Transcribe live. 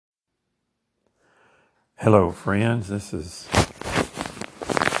Hello, friends. This is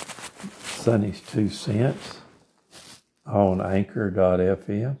Sonny's 2 Cents on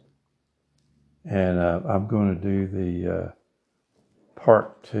Anchor.fm. And I'm going to do the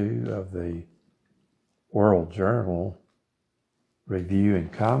part 2 of the World Journal review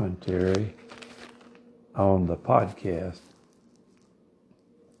and commentary on the podcast.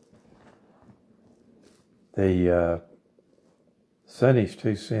 The Sonny's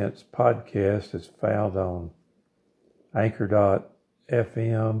 2 Cents podcast is found on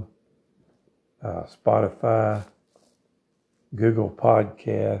Anchor.fm, Spotify, Google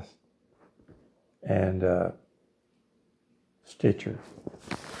Podcast, and Stitcher.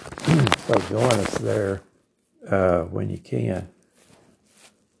 So join us there when you can.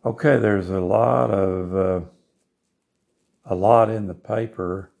 Okay, there's a lot in the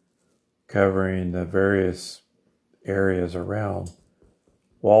paper covering the various areas around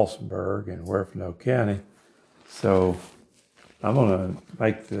Walsenburg and Huerfano County. So I'm going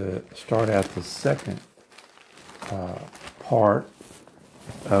to start out the second part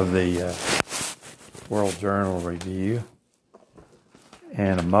of the World Journal review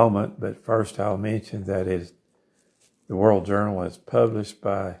in a moment. But first I'll mention that the World Journal is published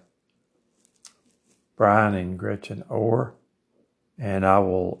by Brian and Gretchen Orr, and I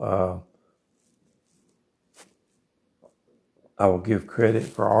will give credit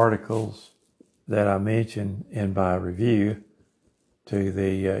for articles that I mention in my review to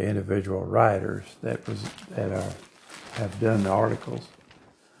the individual writers that have done the articles.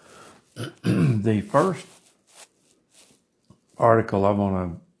 The first article I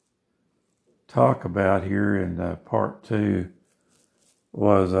want to talk about here in part 2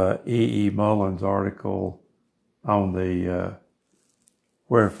 was E.E. Mullins' article on the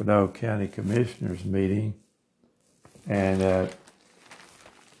Huerfano County Commissioners meeting. And a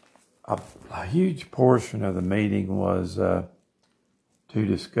huge portion of the meeting was to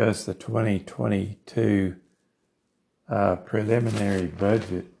discuss the 2022 preliminary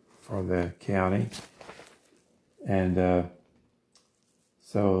budget for the county. And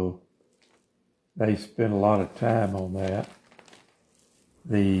so they spent a lot of time on that.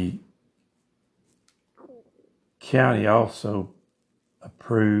 The county also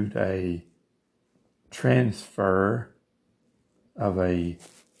approved a transfer of an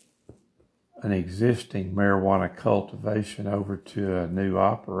existing marijuana cultivation over to a new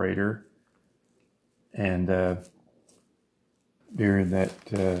operator. And during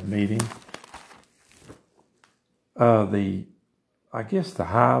that meeting, I guess the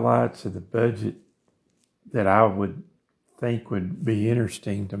highlights of the budget that I would think would be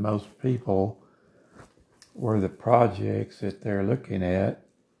interesting to most people were the projects that they're looking at.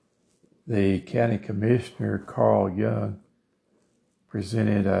 The county commissioner, Carl Young,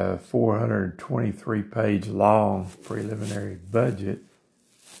 presented a 423-page long preliminary budget.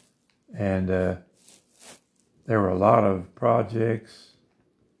 And there were a lot of projects,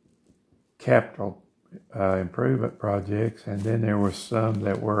 capital improvement projects, and then there were some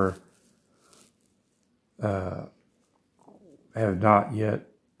that were have not yet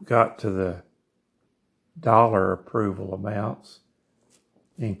got to the dollar approval amounts,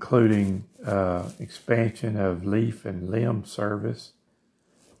 including expansion of leaf and limb service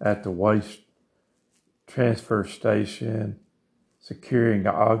at the waste transfer station, securing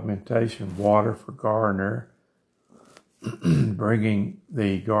augmentation water for Gardner, bringing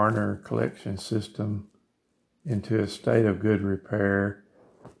the Gardner collection system into a state of good repair,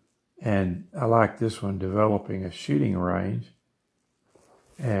 and I like this one, developing a shooting range.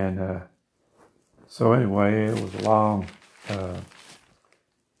 And so anyway, it was a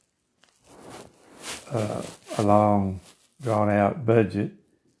long drawn out budget,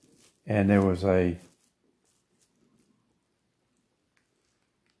 and there was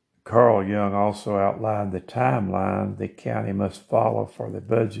Carl Young also outlined the timeline the county must follow for the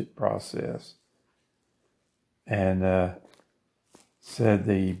budget process, and said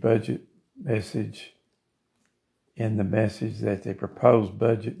the budget message that the proposed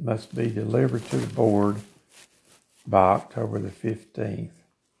budget must be delivered to the board by October the 15th.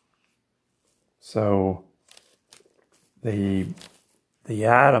 So the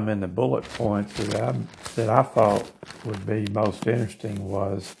item in the bullet points that I thought would be most interesting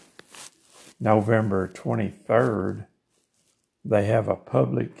was November 23rd, they have a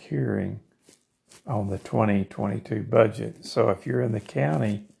public hearing on the 2022 budget. So if you're in the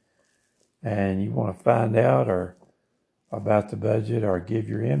county and you want to find out about the budget or give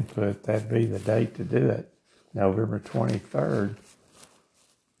your input, that'd be the date to do it, November 23rd.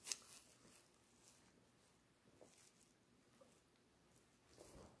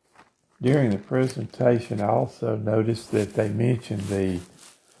 during the presentation, I also noticed that they mentioned the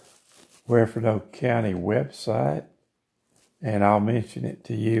Huerfano County website, and I'll mention it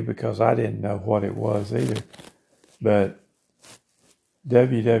to you because I didn't know what it was either. But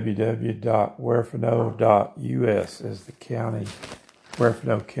www.huerfano.us is the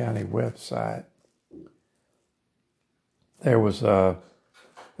Huerfano County website. There was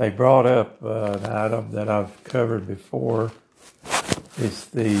they brought up an item that I've covered before. It's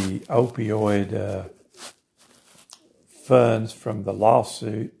the opioid funds from the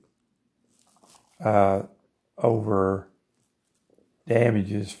lawsuit over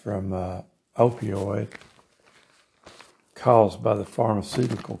damages from opioid caused by the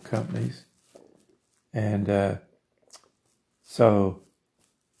pharmaceutical companies. And so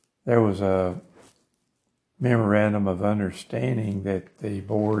there was a memorandum of understanding that the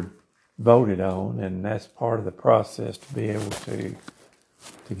board voted on, and that's part of the process to be able to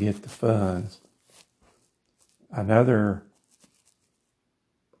get the funds. Another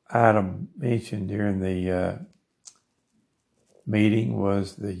item mentioned during the meeting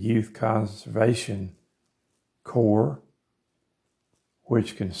was the Youth Conservation Corps,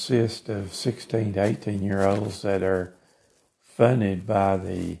 which consists of 16 to 18-year-olds that are funded by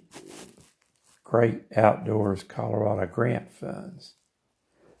the Great Outdoors Colorado Grant Funds.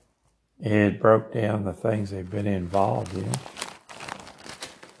 It broke down the things they've been involved in.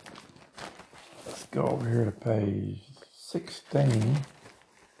 Let's go over here to page 16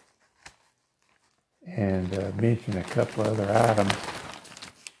 and mention a couple other items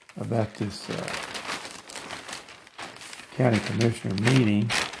about this county commissioner meeting.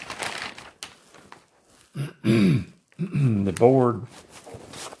 The board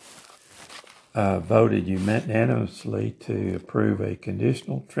voted unanimously to approve a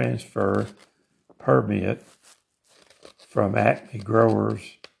conditional transfer permit from Acme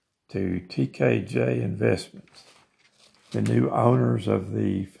Growers to TKJ Investments. The new owners of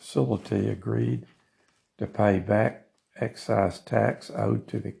the facility agreed to pay back excise tax owed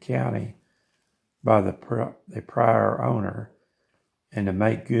to the county by the prior owner and to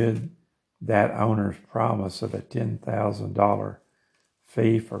make good that owner's promise of a $10,000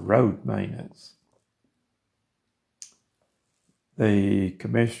 fee for road maintenance. The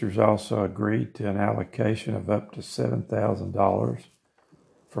commissioners also agreed to an allocation of up to $7,000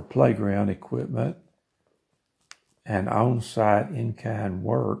 for playground equipment and on-site in-kind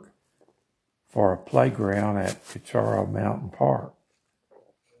work for a playground at Cacharo Mountain Park.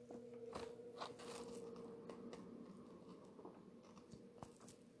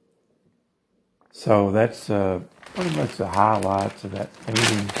 So that's pretty much the highlights of that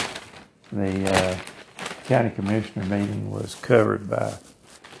meeting. The county commissioner meeting was covered by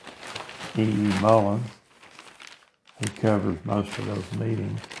E.E. Mullins. He covers most of those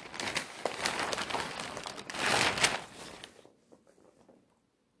meetings.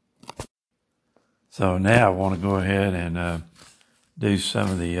 So now I want to go ahead and do some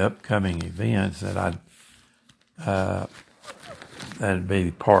of the upcoming events that that'd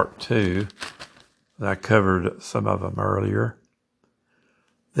be part 2. I covered some of them earlier.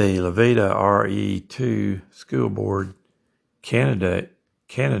 The Levita RE2 School Board Candidate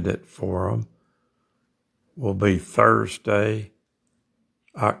Forum will be Thursday,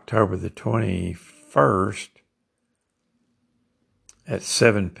 October the 21st at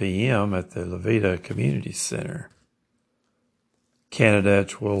 7 p.m. at the Levita Community Center.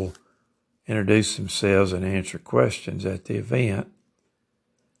 Candidates will introduce themselves and answer questions at the event.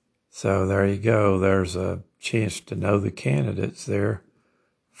 So there you go. There's a chance to know the candidates there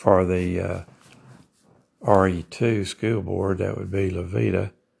for the RE2 school board. That would be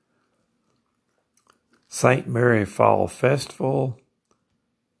Levita. St. Mary Fall Festival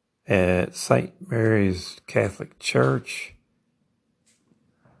at St. Mary's Catholic Church,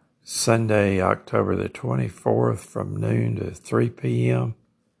 Sunday, October the 24th from noon to 3 p.m.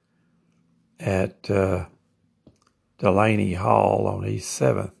 at Delaney Hall on East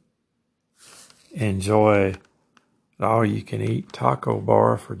 7th. Enjoy an all-you-can-eat taco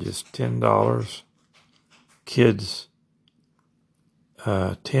bar for just $10. Kids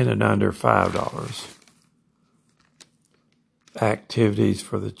 10 and under $5. Activities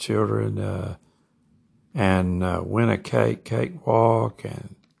for the children and win a cake walk,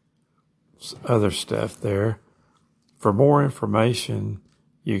 and other stuff there. For more information,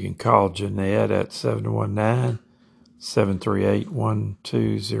 you can call Jeanette at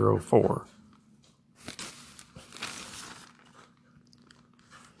 719-738-1204.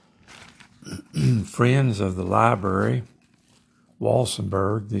 Friends of the Library,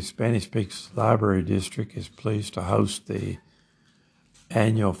 Walsenburg, the Spanish-speaking library district, is pleased to host the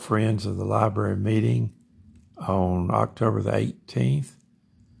annual Friends of the Library meeting on October the 18th.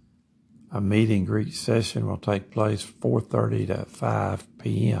 A meet and greet session will take place 4:30 to 5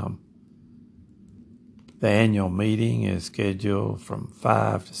 p.m. The annual meeting is scheduled from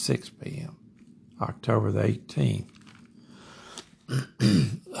 5 to 6 p.m. October the 18th.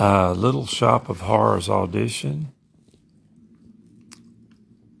 Little Shop of Horrors audition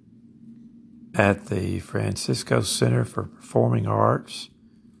at the Francisco Center for Performing Arts,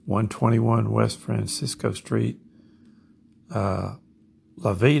 121 West Francisco Street, La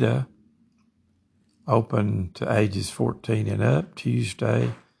Veta, open to ages 14 and up,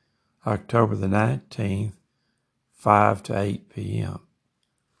 Tuesday, October the 19th, 5 to 8 p.m.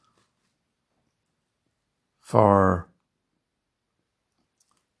 For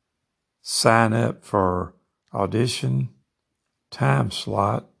sign up for audition time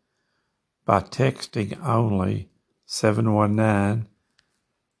slot by texting only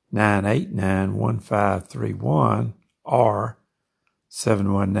 719-989-1531 or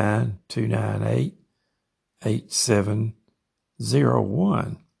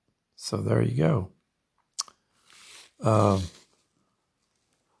 719-298-8701. So there you go.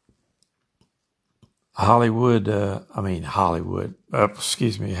 Halloween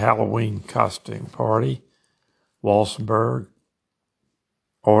costume party, Walsenburg,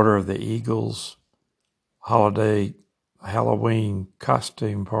 Order of the Eagles, holiday Halloween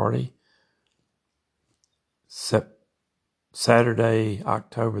costume party, Saturday,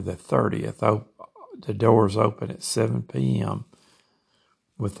 October the 30th. The doors open at 7 p.m.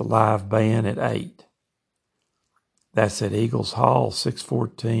 with the live band at 8. That's at Eagles Hall,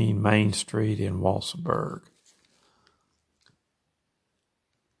 614 Main Street in Walsenburg.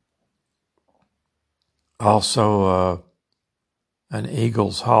 Also, an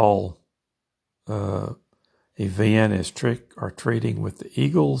Eagles Hall event is Trick or Treating with the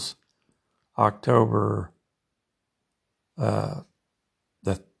Eagles, October the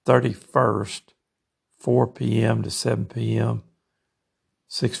 31st, 4 p.m. to 7 p.m.,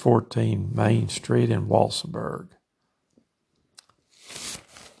 614 Main Street in Walsenburg.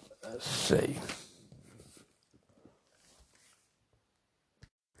 Let's see.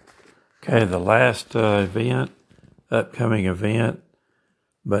 Okay, the last upcoming event,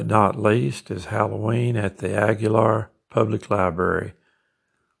 but not least, is Halloween at the Aguilar Public Library.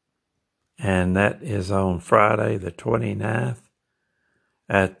 And that is on Friday the 29th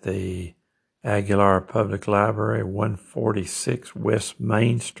at the Aguilar Public Library, 146 West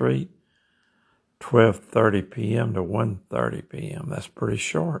Main Street, 12:30 p.m. to 1:30 p.m. That's pretty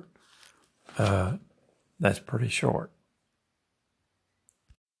short.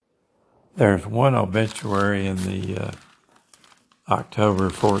 There's one obituary in the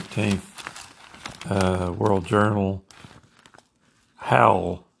October 14th World Journal.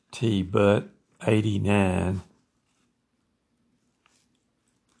 Howell T. Butt, 89,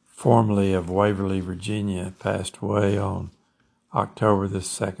 formerly of Waverly, Virginia, passed away on October the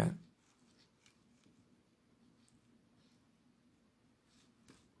 2nd.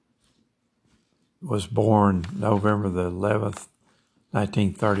 Was born November the 11th,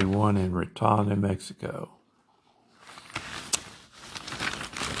 1931 in Raton, New Mexico.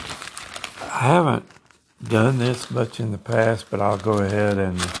 I haven't done this much in the past, but I'll go ahead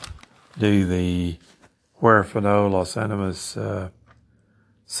and do the Huerfano, Los Animas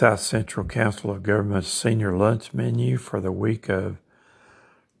South Central Council of Governments senior lunch menu for the week of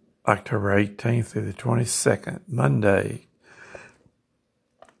October 18th through the 22nd. Monday,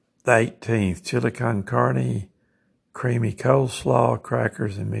 the 18th, chili con carne, creamy coleslaw,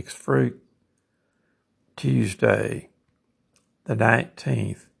 crackers, and mixed fruit. Tuesday, the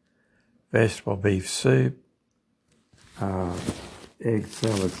 19th, vegetable beef soup, egg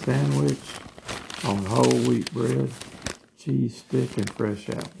salad sandwich on whole wheat bread, cheese stick, and fresh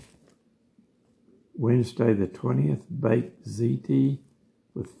apple. Wednesday the 20th, baked ziti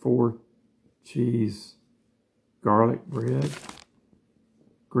with 4 cheese garlic bread,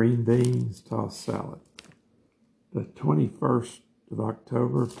 green beans, tossed salad. The 21st of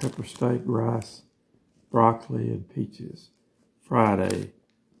October, pepper steak, rice, broccoli, and peaches. Friday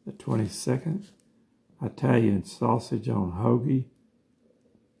the 22nd, Italian sausage on hoagie,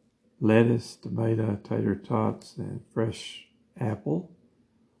 lettuce, tomato, tater tots, and fresh apple.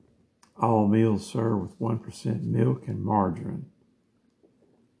 All meals served with 1% milk and margarine.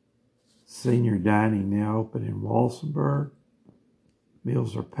 Senior dining now open in Walsenburg.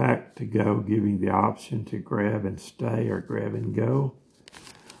 Meals are packed to go, giving the option to grab and stay or grab and go.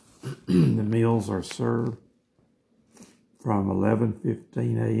 The meals are served from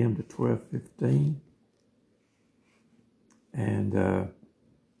 11:15 a.m. to 12:15. And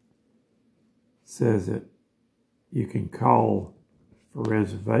says that you can call for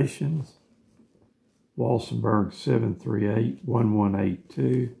reservations. Walsenburg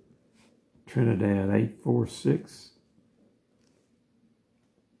 738-1182, Trinidad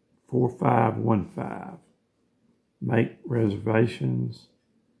 846-4515. Make reservations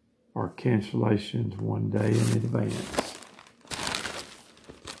or cancellations 1 day in advance.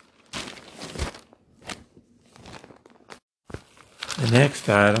 The next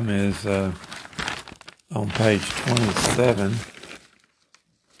item is on page 27.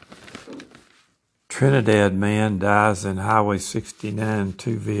 Trinidad man dies in Highway 69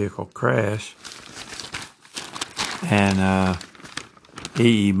 two-vehicle crash. And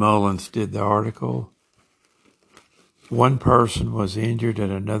E.E. Mullins did the article. One person was injured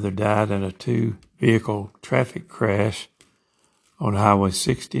and another died in a two-vehicle traffic crash on Highway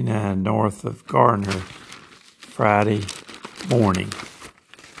 69 north of Gardner Friday morning.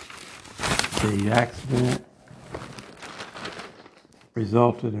 The accident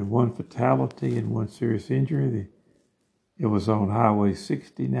resulted in one fatality and one serious injury. It was on Highway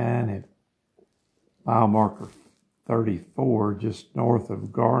 69 at mile marker 34, just north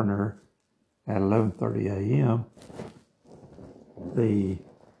of Gardner at 11:30 a.m. The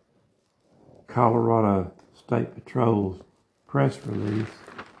Colorado State Patrol's press release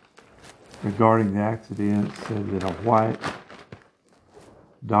regarding the accident said that a white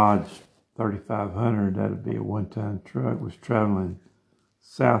Dodge 3500, that would be a one-ton truck, was traveling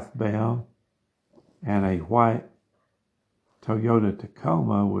southbound, and a white Toyota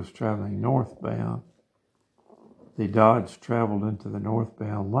Tacoma was traveling northbound. The Dodge traveled into the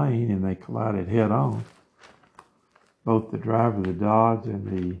northbound lane and they collided head-on. Both the driver of the Dodge and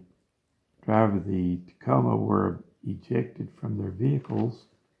the driver of the Tacoma were ejected from their vehicles.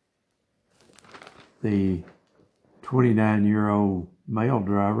 The 29-year-old male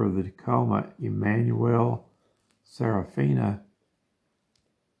driver of the Tacoma, Emmanuel Serafina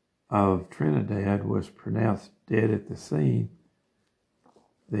of Trinidad, was pronounced dead at the scene.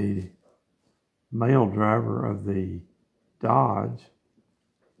 The male driver of the Dodge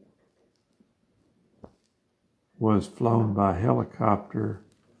was flown by helicopter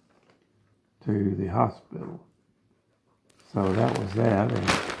to the hospital. So that was that. And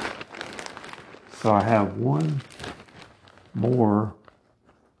so I have one more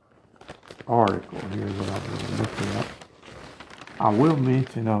article here that I'm going to look at. I will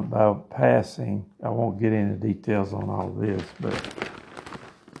mention about passing, I won't get into details on all this, but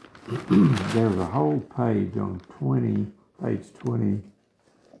there's a whole page on page 20,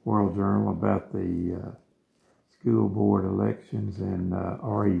 World Journal, about the school board elections in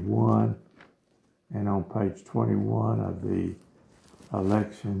RE1, and on page 21 of the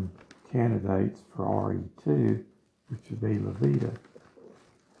election candidates for RE2, which would be veta.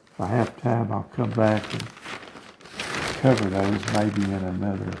 If I have time, I'll come back and cover those, maybe in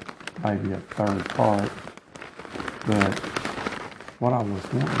maybe a third part. But what I was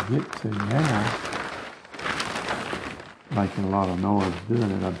wanting to get to now, making a lot of noise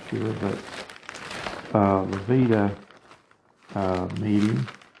doing it, I'm sure, but the veta meeting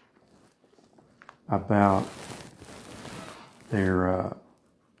about their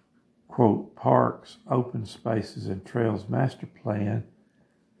quote, parks, open spaces, and trails master plan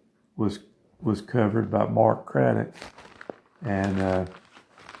was covered by Mark Craddock, and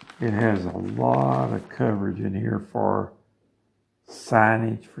it has a lot of coverage in here for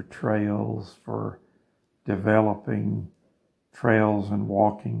signage for trails, for developing trails and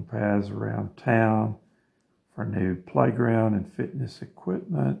walking paths around town, for new playground and fitness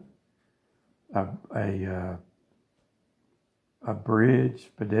equipment, a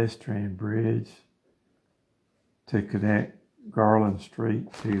bridge, pedestrian bridge, to connect Garland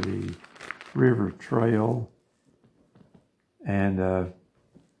Street to the River Trail. And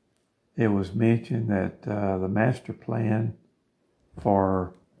it was mentioned that the master plan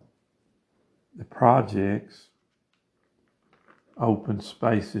for the projects, Open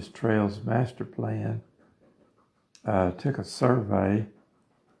Spaces Trails Master Plan, took a survey,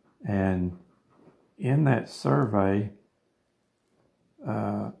 and in that survey,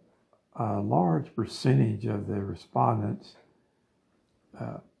 a large percentage of the respondents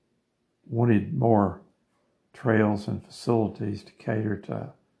wanted more trails and facilities to cater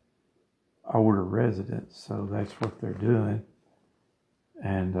to older residents, so that's what they're doing.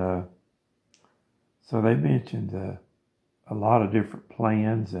 And so they mentioned a lot of different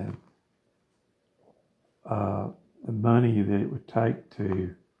plans and the money that it would take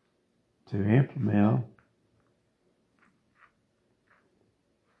to implement them.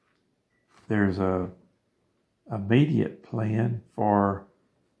 There's a immediate plan for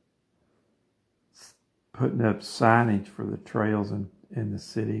putting up signage for the trails in the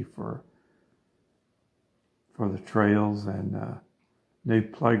city for the trails, and new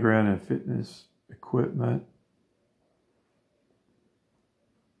playground and fitness equipment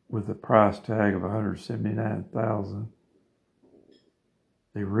with a price tag of $179,000.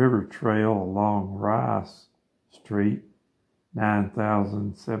 The river trail along Rice Street,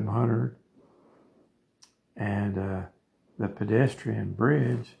 $9,700, and the pedestrian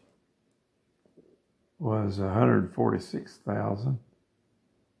bridge was $146,000.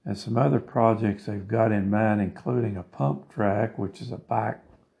 And some other projects they've got in mind, including a pump track, which is a bike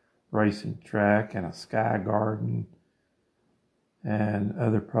racing track, and a sky garden, and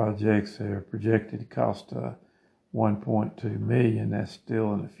other projects that are projected to cost $1.2 million. That's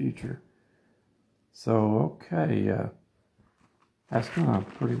still in the future. So, okay, that's going to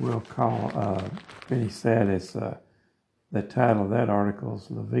pretty well finish that. It's the title of that article is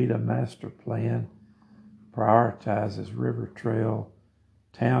 "The Veta Master Plan Prioritizes River Trail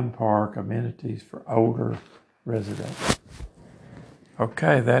Town Park Amenities for Older Residents."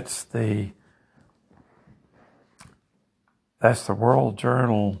 Okay, that's the World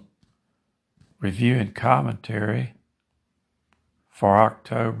Journal Review and Commentary for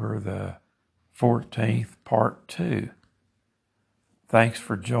October the 14th, Part 2. Thanks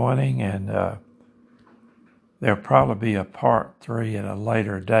for joining, and there'll probably be a Part 3 at a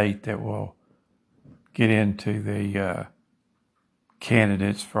later date that will get into the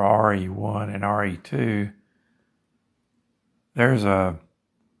candidates for RE1 and RE2. There's about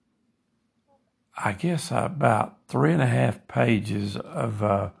 3.5 pages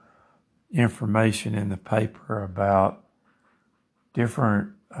of information in the paper about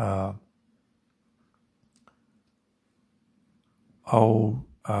different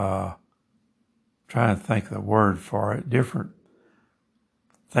trying to think of the word for it, different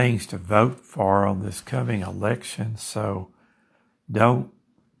things to vote for on this coming election. So don't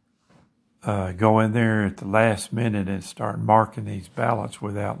go in there at the last minute and start marking these ballots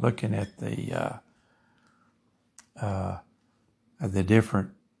without looking at the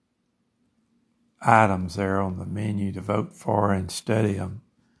different items there on the menu to vote for and study them.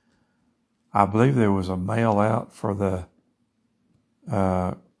 I believe there was a mail out for the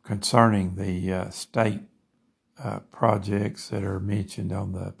concerning the state projects that are mentioned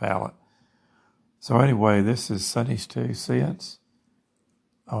on the ballot. So anyway, this is Sonny's 2 Cents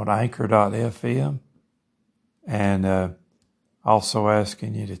on Anchor.fm, and also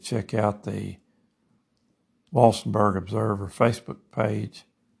asking you to check out the Walsenburg Observer Facebook page.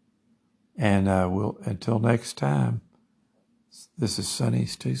 And until next time, this is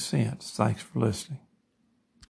Sonny's 2 Cents. Thanks for listening.